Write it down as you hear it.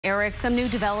Eric, some new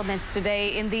developments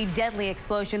today in the deadly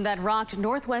explosion that rocked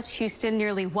northwest Houston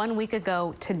nearly 1 week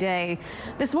ago today.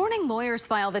 This morning, lawyers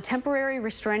filed a temporary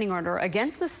restraining order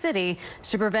against the city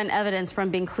to prevent evidence from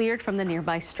being cleared from the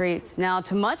nearby streets. Now,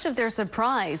 to much of their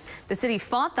surprise, the city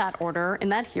fought that order in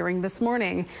that hearing this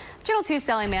morning. Channel 2's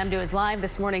Sally Mamdou is live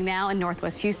this morning now in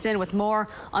northwest Houston with more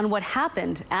on what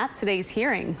happened at today's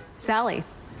hearing. Sally.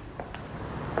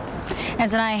 And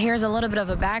tonight, here's a little bit of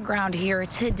a background here.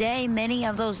 Today, many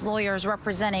of those lawyers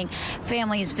representing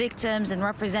families, victims, and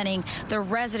representing the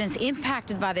residents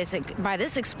impacted by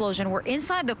this explosion were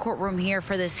inside the courtroom here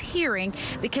for this hearing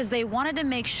because they wanted to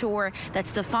make sure that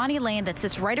Stefani Lane, that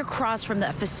sits right across from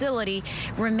the facility,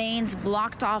 remains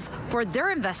blocked off for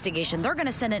their investigation. They're going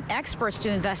to send in experts to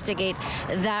investigate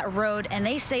that road, and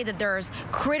they say that there's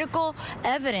critical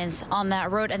evidence on that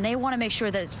road, and they want to make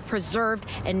sure that it's preserved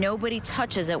and nobody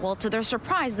touches it. Well, to their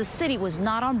surprise, the city was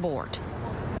not on board.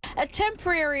 A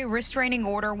temporary restraining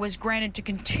order was granted to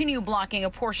continue blocking a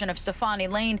portion of Stefani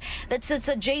Lane that sits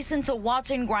adjacent to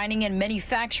Watson Grinding and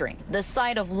Manufacturing, the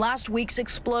site of last week's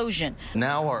explosion.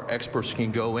 Now our experts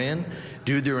can go in,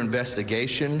 do their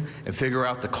investigation, and figure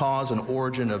out the cause and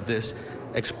origin of this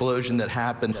explosion that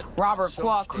happened. Robert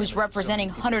Kwok, who's representing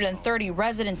 130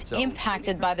 residents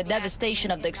impacted by the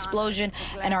devastation of the explosion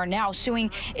and are now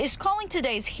suing, is calling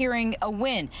today's hearing a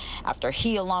win after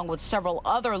he, along with several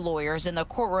other lawyers in the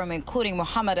courtroom, including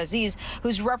Muhammad Aziz,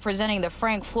 who's representing the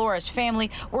Frank Flores family,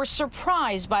 were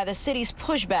surprised by the city's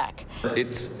pushback.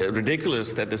 It's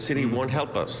ridiculous that the city won't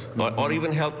help us or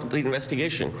even help the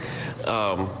investigation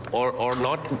or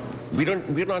not.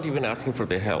 We're not even asking for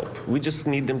their help. We just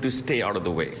need them to stay out of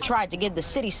the way. Tried to get the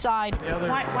city side.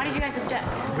 Why did you guys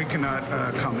object? We cannot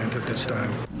comment at this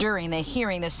time. During the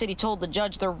hearing, the city told the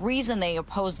judge the reason they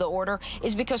opposed the order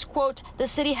is because, quote, the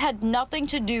city had nothing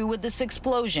to do with this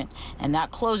explosion and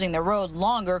that closing the road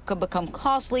longer could become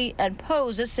costly and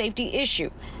pose a safety issue.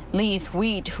 Leith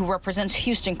Weed, who represents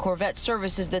Houston Corvette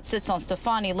Services that sits on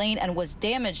Stefani Lane and was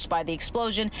damaged by the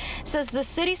explosion, says the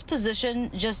city's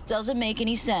position just doesn't make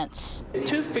any sense.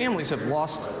 2 families have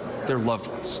lost their loved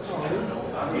ones.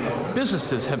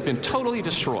 Businesses have been totally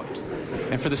destroyed.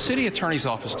 And for the city attorney's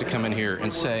office to come in here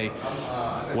and say,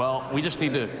 well, we just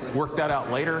need to work that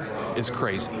out later is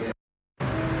crazy.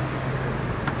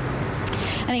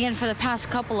 And again, for the past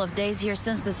couple of days here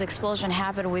since this explosion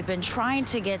happened, we've been trying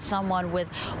to get someone with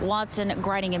Watson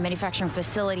Grinding and Manufacturing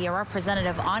Facility, a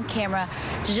representative on camera,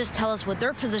 to just tell us what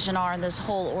their position are in this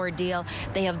whole ordeal.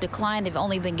 They have declined. They've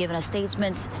only been given a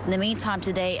statement. In the meantime,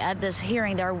 today at this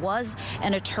hearing, there was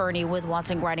an attorney with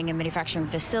Watson Grinding and Manufacturing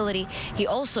Facility. He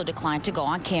also declined to go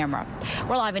on camera.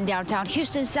 We're live in downtown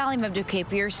Houston. Sally Mamdou,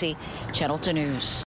 KPRC, Channel 2 News.